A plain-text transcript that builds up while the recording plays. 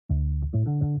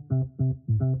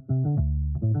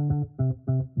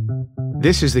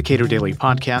This is the Cato Daily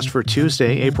Podcast for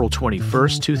Tuesday, April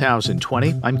 21st,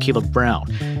 2020. I'm Caleb Brown.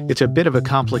 It's a bit of a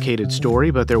complicated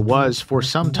story, but there was, for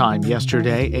some time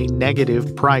yesterday, a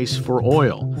negative price for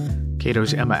oil.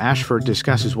 Cato's Emma Ashford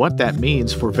discusses what that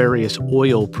means for various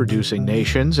oil-producing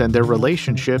nations and their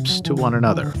relationships to one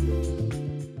another.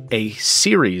 A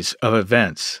series of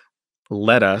events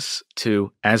led us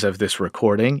to, as of this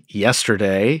recording,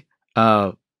 yesterday,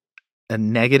 a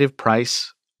negative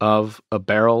price of a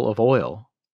barrel of oil.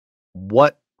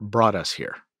 What brought us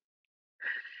here?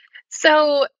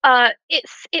 So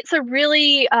it's a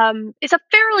really it's a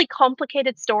fairly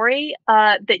complicated story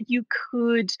that you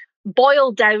could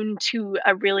boil down to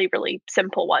a really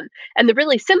simple one. And the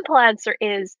really simple answer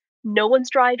is no one's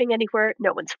driving anywhere,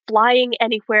 no one's flying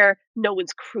anywhere, no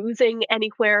one's cruising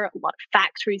anywhere. A lot of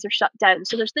factories are shut down,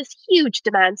 so there's this huge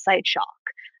demand side shock,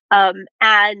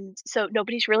 and so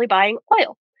nobody's really buying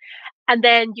oil. And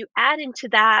then you add into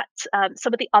that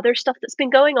some of the other stuff that's been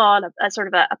going on, a sort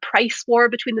of a price war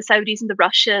between the Saudis and the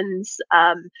Russians.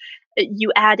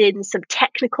 You add in some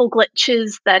technical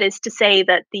glitches. That is to say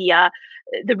that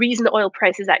the reason the oil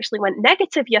prices actually went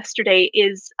negative yesterday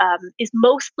is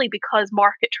mostly because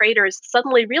market traders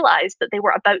suddenly realized that they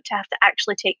were about to have to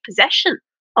actually take possession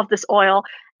of this oil,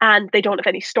 and they don't have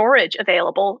any storage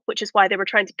available, which is why they were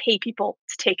trying to pay people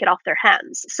to take it off their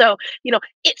hands. So,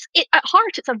 at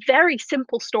heart, it's a very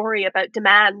simple story about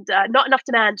demand, not enough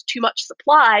demand, too much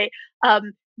supply.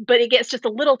 But it gets just a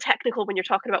little technical when you're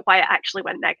talking about why it actually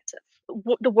went negative.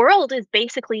 The world is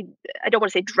basically, I don't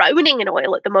want to say drowning in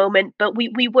oil at the moment, but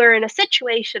we were in a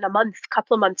situation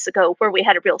couple of months ago where we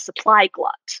had a real supply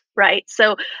glut, right?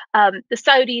 So the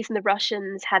Saudis and the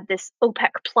Russians had this OPEC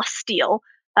plus deal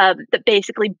that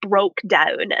basically broke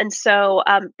down. And so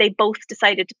they both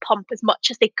decided to pump as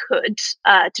much as they could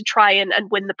to try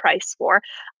and win the price war.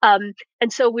 And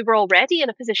so we were already in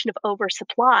a position of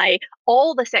oversupply.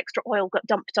 All this extra oil got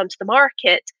dumped onto the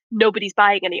market. Nobody's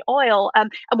buying any oil.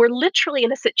 And we're literally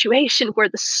in a situation where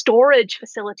the storage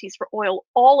facilities for oil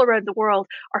all around the world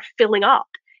are filling up.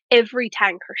 Every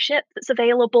tanker ship that's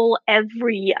available,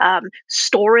 every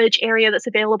storage area that's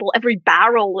available, every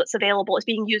barrel that's available is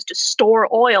being used to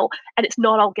store oil, and it's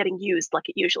not all getting used like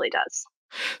it usually does.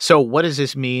 So what does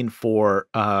this mean for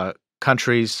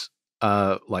countries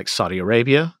like Saudi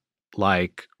Arabia,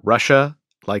 like Russia,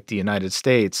 like the United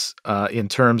States, in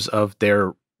terms of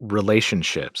their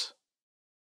relationships?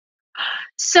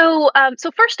 So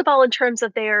first of all, in terms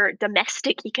of their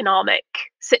domestic economic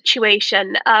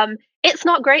situation, it's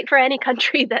not great for any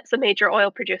country that's a major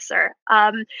oil producer.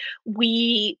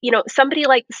 Somebody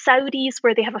like the Saudis,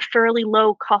 where they have a fairly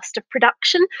low cost of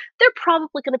production, they're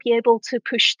probably going to be able to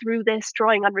push through this,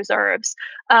 drawing on reserves.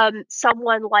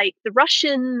 Someone like the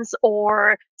Russians,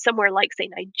 or somewhere like, say,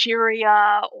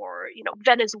 Nigeria or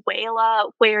Venezuela,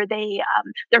 where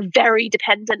they're very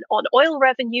dependent on oil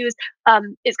revenues,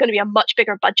 is going to be a much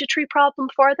bigger budgetary problem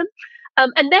for them.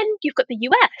 And then you've got the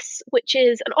US, which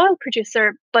is an oil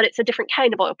producer, but it's a different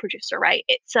kind of oil producer, right?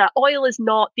 Oil is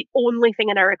not the only thing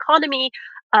in our economy.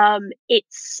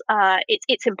 It's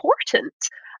important,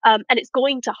 and it's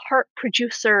going to hurt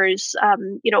producers.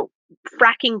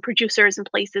 Fracking producers in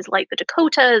places like the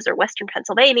Dakotas or Western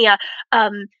Pennsylvania.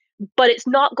 But it's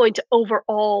not going to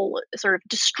overall sort of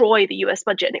destroy the US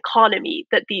budget and economy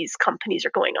that these companies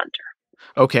are going under.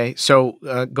 Okay, so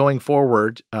going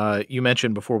forward, you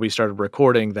mentioned before we started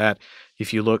recording that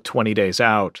if you look 20 days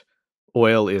out,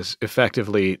 oil is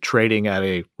effectively trading at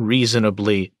a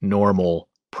reasonably normal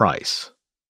price.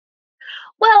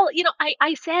 Well,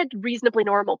 I said reasonably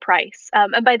normal price,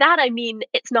 and by that I mean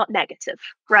it's not negative,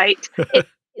 right?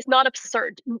 It's not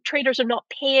absurd. Traders are not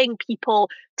paying people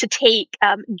to take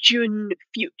June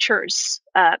futures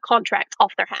contracts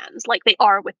off their hands like they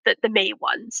are with the May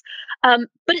ones.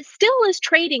 But it still is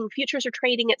trading. Futures are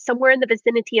trading at somewhere in the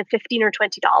vicinity of $15 or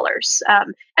 $20,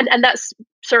 and that's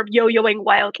sort of yo-yoing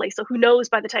wildly. So who knows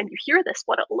by the time you hear this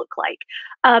what it'll look like.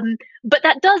 But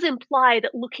that does imply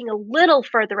that looking a little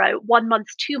further out, 1 month,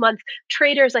 2 months,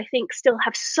 traders, I think, still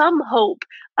have some hope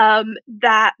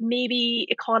that maybe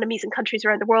economies and countries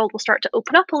around the world will start to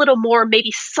open up a little more.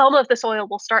 Maybe some of this oil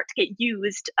will start to get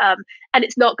used, and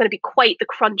it's not going to be quite the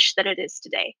crunch that it is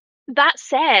today. That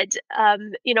said,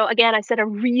 again, I said a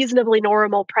reasonably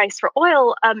normal price for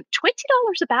oil. $20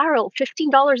 a barrel,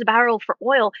 $15 a barrel for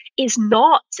oil is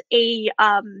not a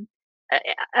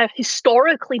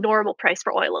historically normal price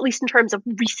for oil, at least in terms of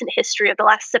recent history of the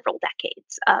last several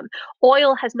decades.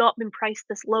 Oil has not been priced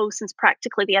this low since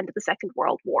practically the end of the Second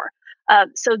World War.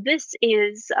 So this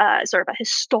is sort of a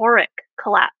historic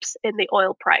collapse in the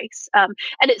oil price. And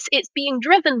it's being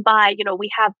driven by, we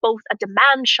have both a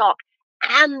demand shock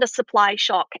and a supply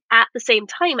shock at the same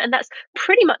time. And that's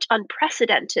pretty much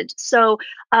unprecedented. So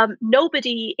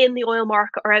nobody in the oil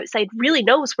market or outside really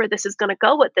knows where this is going to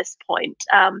go at this point.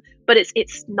 But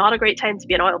it's not a great time to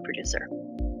be an oil producer.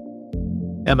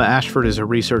 Emma Ashford is a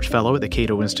research fellow at the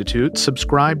Cato Institute.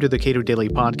 Subscribe to the Cato Daily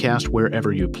Podcast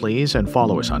wherever you please and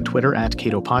follow us on Twitter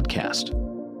 @CatoPodcast.